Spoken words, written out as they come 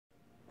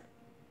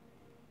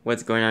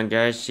What's going on,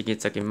 guys?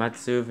 Shikitsuki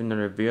Matsu for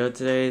another video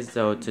today.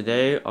 So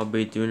today I'll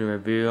be doing a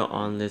review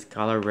on this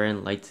Kylo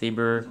Ren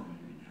lightsaber.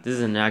 This is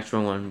an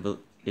actual one, but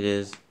it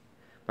is.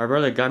 My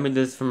brother got me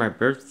this for my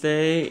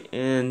birthday,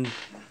 and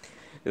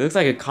it looks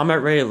like a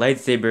combat ready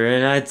lightsaber.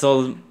 And I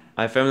told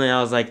my family,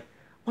 I was like,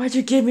 "Why'd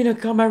you give me the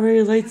combat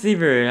ready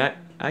lightsaber?" And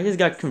I just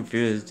got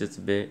confused just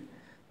a bit.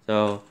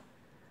 So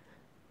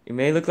it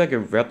may look like a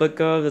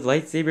replica of the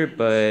lightsaber,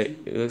 but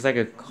it looks like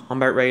a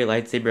combat-ready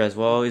lightsaber as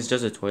well. It's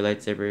just a toy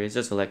lightsaber. It's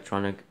just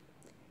electronic.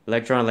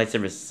 Electronic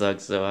lightsaber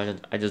sucks, so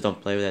I just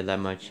don't play with it that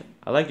much.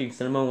 I like the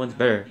cinema ones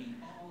better.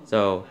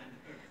 So,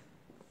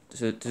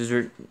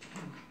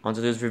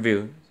 onto this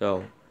review.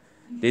 So,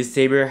 this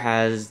saber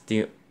has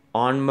the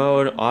on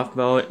mode, off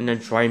mode, and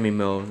then try me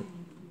mode.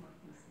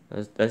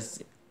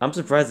 I'm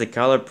surprised that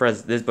Kylo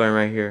pressed this button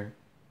right here.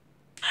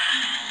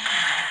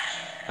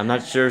 I'm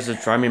not sure if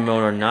it's a try me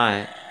mode or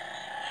not.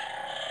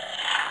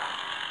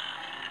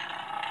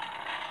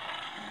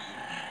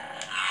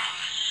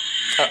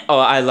 Oh,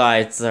 I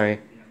lied. Sorry.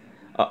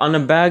 On the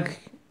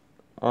back,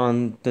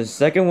 on the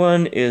second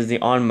one is the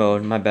on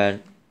mode. My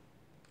bad.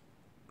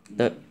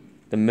 The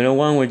middle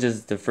one, which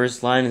is the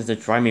first line, is the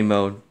try me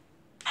mode.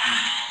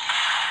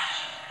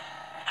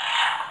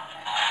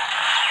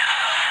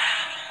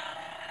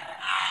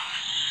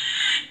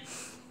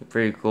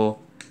 Pretty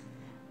cool.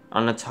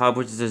 On the top,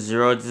 which is the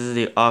 0, this is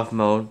the off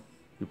mode.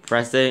 You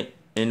press it,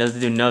 and it doesn't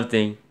do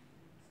nothing.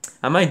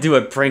 I might do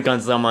a prank on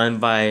someone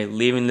by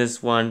leaving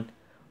this one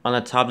on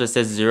the top that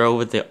says 0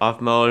 with the off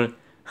mode.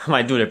 I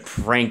might do a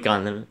prank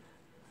on them.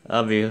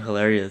 That'll be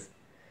hilarious.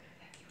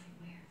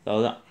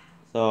 So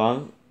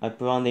I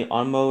put on the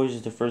on mode, which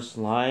is the first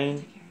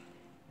line,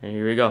 and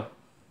here we go.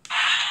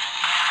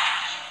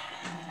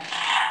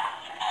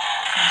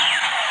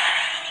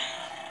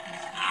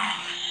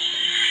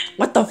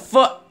 What the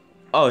fuck?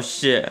 Oh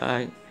shit!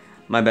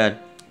 My bad.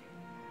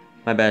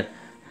 My bad.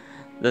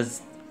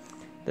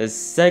 The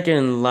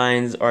second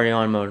line's already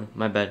on mode.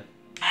 My bad.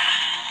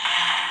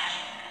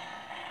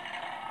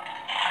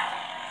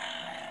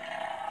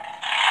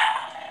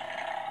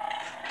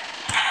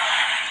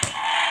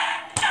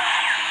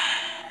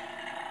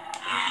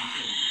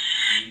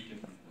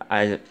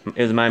 It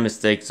was my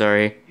mistake,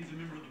 sorry.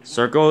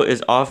 Circle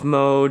is off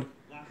mode.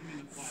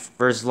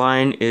 First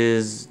line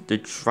is the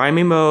try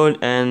me mode,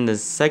 and the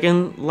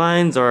second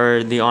lines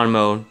are the on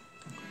mode.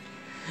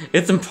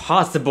 It's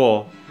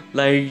impossible.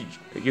 Like,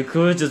 you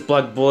could just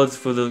block bullets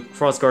for the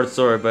crossguard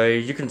sword, but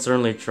you can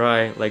certainly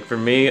try. Like, for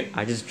me,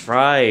 I just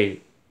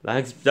tried.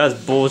 That's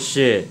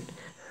bullshit.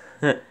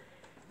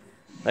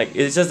 Like,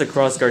 it's just a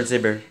crossguard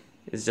saber.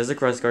 It's just a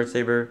crossguard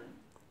saber.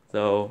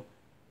 So,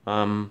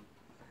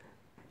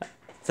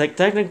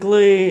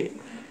 technically,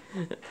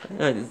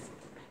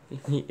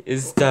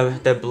 is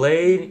the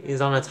blade is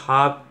on the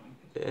top,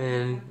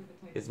 and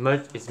it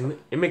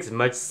makes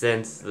much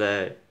sense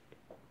that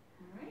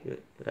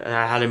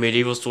I had a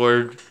medieval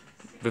sword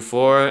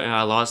before and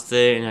I lost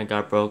it and I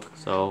got broke.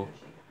 So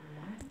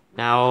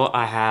now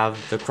I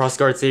have the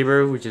crossguard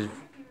saber, which is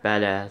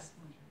badass.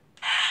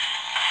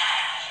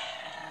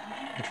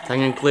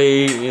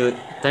 Technically,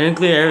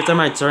 every time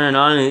I turn it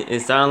on,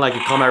 it sounds like a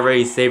combat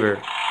ready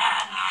saber.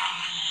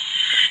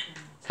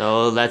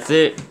 So that's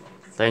it.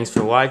 Thanks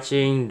for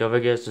watching. Don't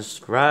forget to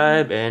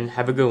subscribe and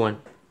have a good one.